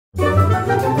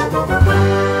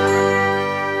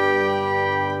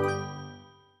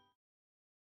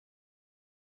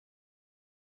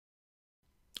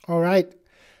Alright,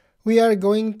 we are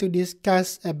going to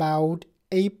discuss about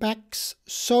Apex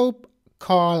SOAP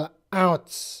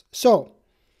callouts. So,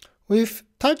 we've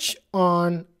touched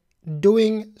on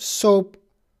doing SOAP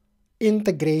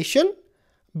integration,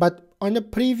 but on the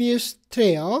previous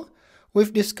trail,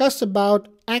 we've discussed about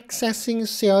accessing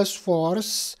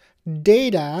Salesforce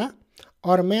data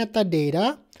or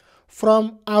metadata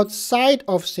from outside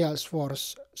of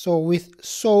Salesforce. So with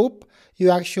SOAP,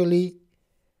 you actually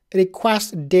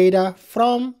request data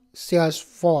from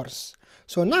Salesforce.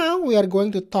 So now we are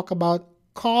going to talk about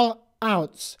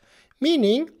callouts,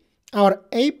 meaning our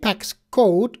Apex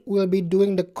code will be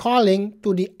doing the calling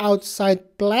to the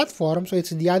outside platform, so it's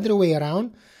the other way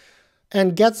around,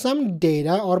 and get some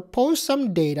data or post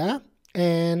some data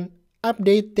and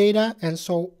update data and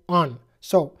so on.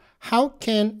 So how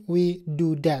can we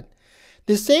do that?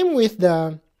 The same with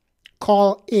the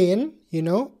call in,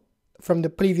 from the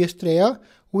previous trail,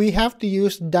 we have to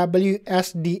use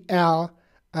WSDL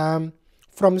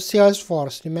from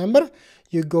Salesforce. Remember,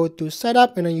 you go to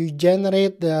setup and then you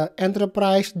generate the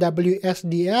enterprise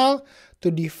WSDL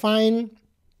to define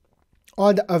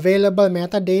all the available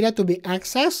metadata to be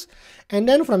accessed, and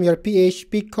then from your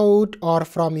PHP code or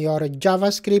from your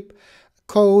JavaScript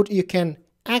code, you can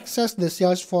access the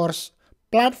Salesforce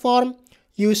platform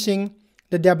using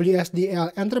the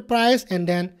WSDL enterprise and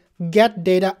then get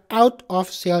data out of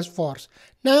Salesforce.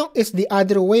 Now it's the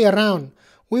other way around.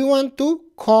 We want to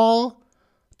call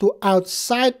to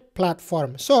outside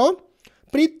platform. So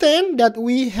pretend that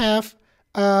we have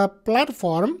a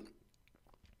platform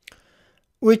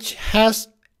which has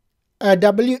a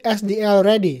WSDL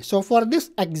ready. So for this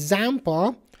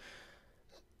example,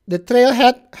 the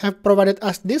Trailhead have provided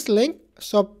us this link.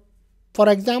 So for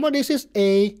example, this is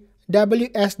a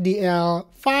WSDL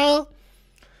file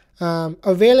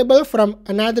available from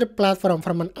another platform,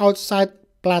 from an outside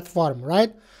platform,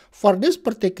 right? For this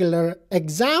particular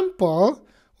example,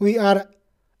 we are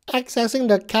accessing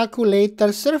the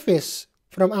calculator service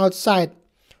from outside,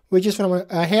 which is from a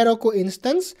Heroku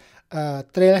instance,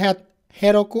 Trailhead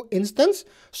Heroku instance.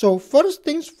 So first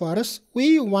things first,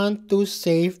 we want to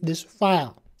save this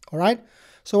file, all right?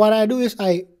 So what I do is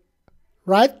I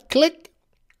right-click,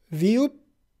 view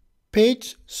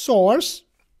page source,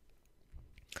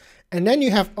 and then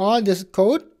you have all this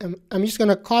code. I'm just going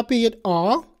to copy it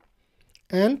all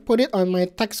and put it on my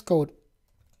text code.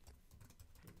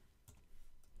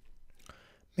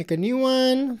 Make a new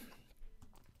one.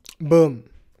 Boom.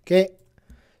 Okay.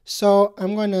 So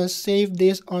I'm going to save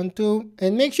this onto,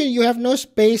 and make sure you have no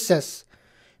spaces.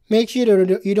 Make sure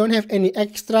that you don't have any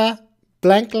extra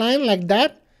blank line like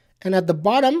that. And at the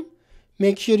bottom,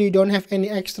 make sure you don't have any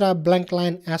extra blank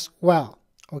line as well.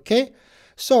 Okay.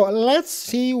 So let's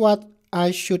see what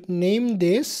I should name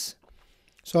this.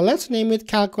 So let's name it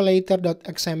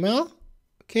calculator.xml.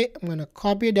 Okay, I'm going to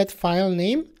copy that file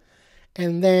name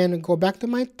and then go back to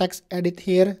my text edit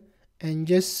here and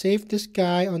just save this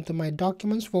guy onto my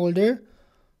documents folder.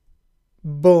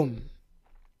 Boom.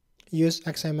 Use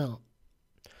XML.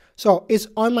 So it's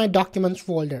on my documents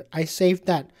folder. I saved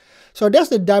that. So that's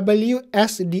the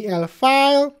WSDL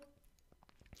file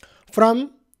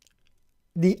from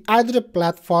the other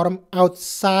platform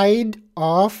outside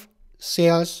of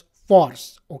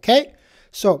Salesforce. Okay,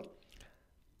 so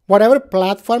whatever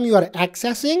platform you are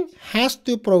accessing has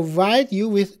to provide you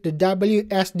with the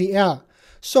WSDL.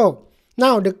 So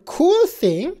now the cool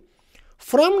thing,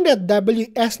 from the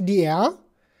WSDL,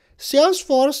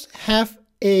 Salesforce have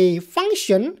a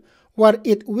function where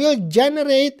it will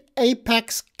generate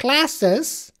Apex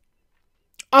classes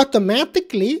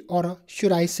automatically, or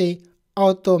should I say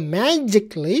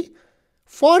automagically,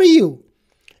 for you.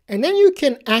 And then you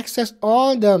can access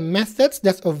all the methods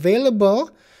that's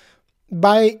available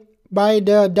by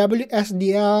the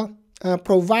WSDL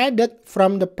provided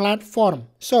from the platform.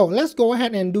 So let's go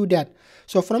ahead and do that.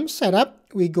 So from setup,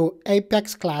 we go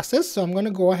Apex classes. So I'm going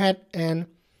to go ahead and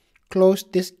close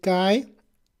this guy.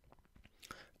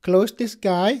 Close this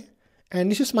guy. And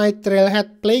this is my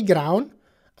Trailhead playground.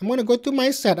 I'm going to go to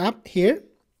my setup here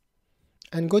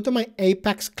and go to my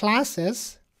Apex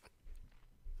classes.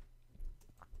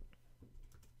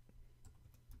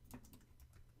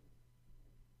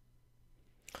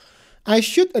 I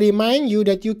should remind you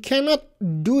that you cannot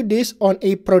do this on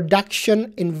a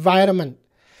production environment.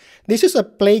 This is a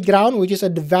playground, which is a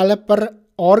developer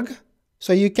org.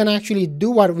 So you can actually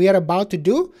do what we are about to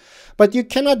do, but you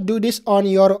cannot do this on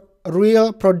your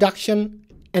real production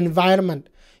environment.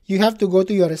 You have to go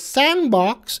to your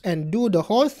sandbox and do the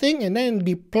whole thing and then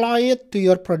deploy it to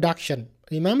your production.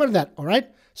 Remember that, all right?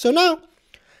 So now,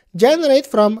 generate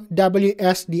from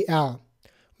WSDL.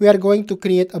 we are going to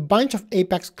create a bunch of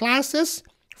Apex classes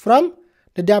from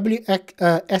the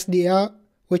WSDL,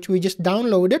 which we just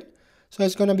downloaded. So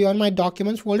it's going to be on my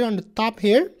documents folder on the top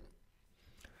here.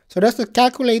 So that's the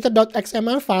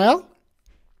calculator.xml file.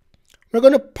 We're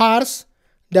going to parse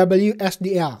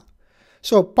WSDL.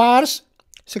 So parse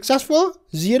successful,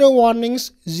 0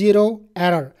 warnings, 0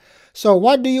 error. So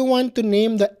what do you want to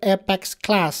name the Apex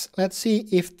class? Let's see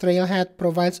if Trailhead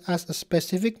provides us a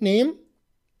specific name.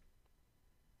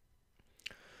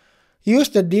 Use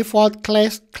the default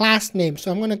class name.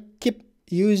 So I'm going to keep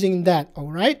using that,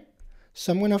 all right?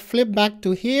 So I'm going to flip back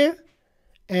to here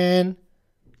and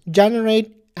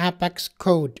generate Apex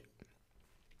code.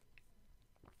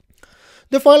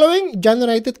 The following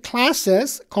generated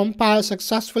classes compile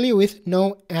successfully with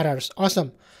no errors.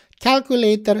 Awesome.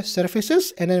 Calculator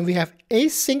services, and then we have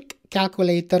async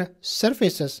calculator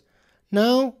services.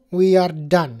 Now we are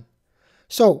done.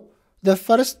 So the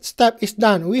first step is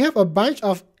done. We have a bunch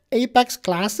of Apex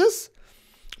classes,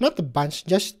 not a bunch,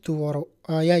 just two,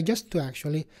 just two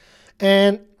actually,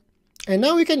 and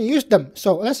now we can use them.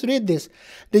 So let's read this.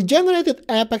 The generated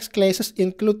Apex classes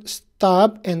include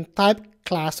stub and type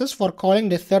classes for calling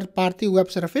the third-party web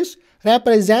service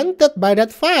represented by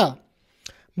that file,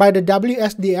 by the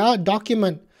WSDL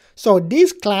document. So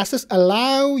these classes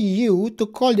allow you to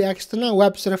call the external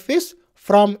web service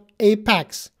from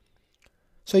Apex.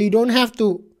 So you don't have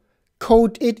to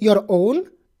code it your own.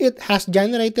 It has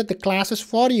generated the classes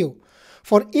for you.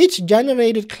 For each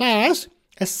generated class,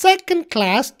 a second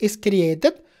class is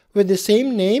created with the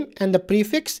same name and the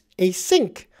prefix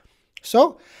async.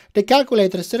 So the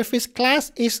calculator service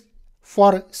class is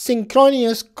for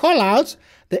synchronous callouts.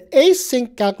 The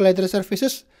async calculator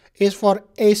services is for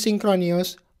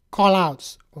asynchronous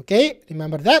callouts. Okay,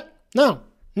 remember that. Now,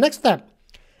 next step,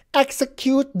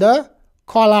 execute the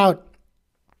callout.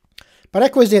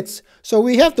 Prerequisites. So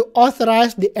we have to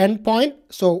authorize the endpoint.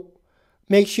 So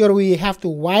make sure we have to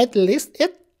whitelist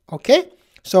it. Okay.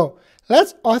 So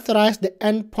let's authorize the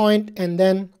endpoint and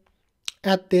then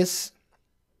add this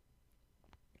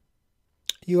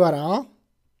URL.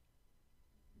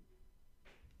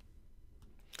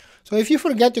 So if you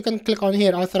forget, you can click on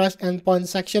here, authorize endpoint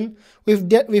section. We've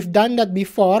done that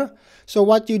before. So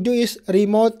what you do is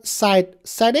remote site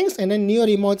settings and then new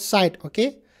remote site.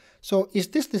 Okay. So is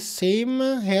this the same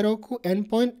Heroku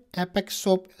endpoint Apex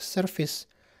SOAP service?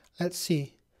 Let's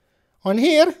see. On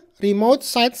here, remote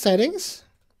site settings.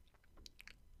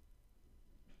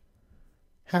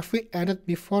 Have we added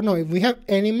before? No, if we have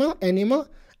animal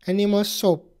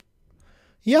SOAP.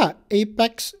 Yeah,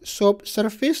 Apex SOAP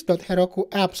service.Heroku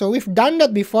app. So we've done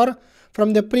that before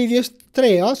from the previous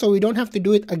trail, so we don't have to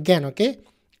do it again, okay?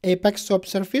 Apex SOAP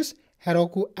service,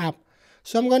 Heroku app.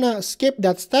 So I'm going to skip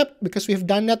that step because we've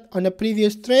done that on the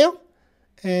previous trail.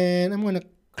 And I'm going to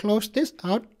close this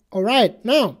out. All right,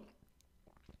 now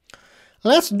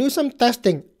let's do some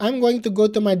testing. I'm going to go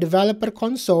to my developer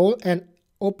console and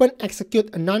open execute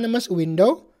anonymous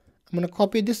window. I'm going to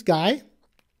copy this guy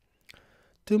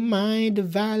to my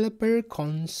developer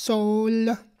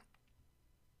console.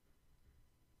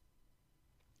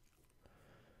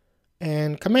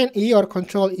 And Command E or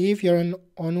Control E if you're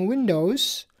on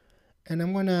Windows. And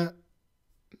I'm going to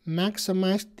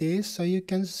maximize this so you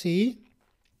can see.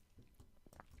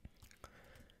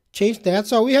 Change that.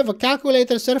 So we have a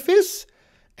calculator service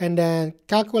and then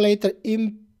calculator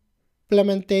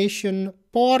implementation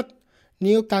port,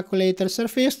 new calculator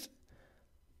service.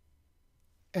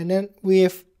 And then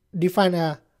we've defined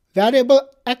a variable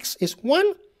x is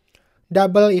 1,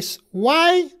 double is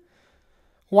y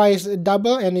is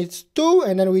double and it's 2,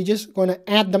 and then we just gonna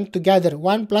add them together.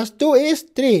 1 plus 2 is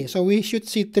 3, so we should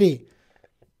see 3.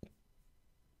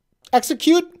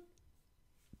 Execute,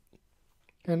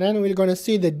 and then we're gonna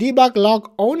see the debug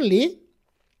log only.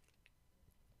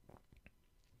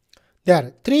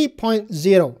 There,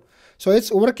 3.0. So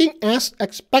it's working as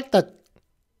expected,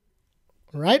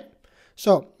 right?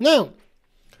 So now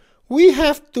we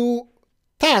have to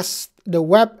test the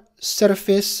web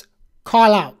service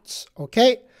callouts.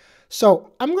 Okay,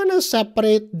 so I'm gonna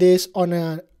separate this on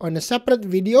a separate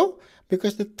video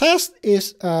because the test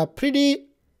is a pretty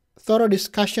thorough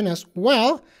discussion as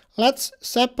well. Let's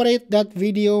separate that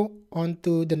video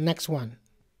onto the next one.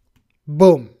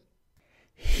 Boom.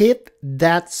 Hit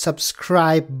that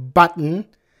subscribe button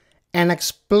and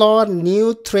explore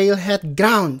new Trailhead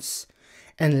grounds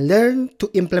and learn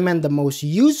to implement the most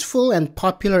useful and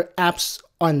popular apps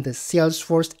on the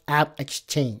Salesforce App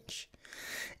Exchange.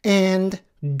 And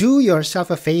do yourself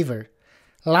a favor,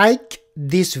 like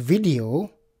this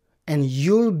video and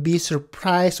you'll be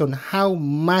surprised on how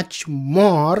much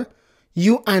more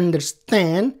you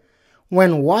understand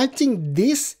when watching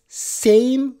this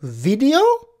same video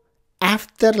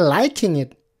after liking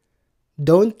it.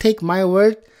 Don't take my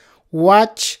word.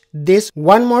 Watch this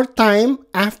one more time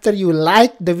after you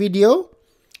like the video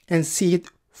and see it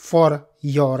for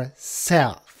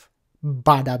yourself.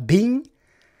 Bada bing,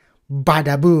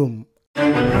 bada boom.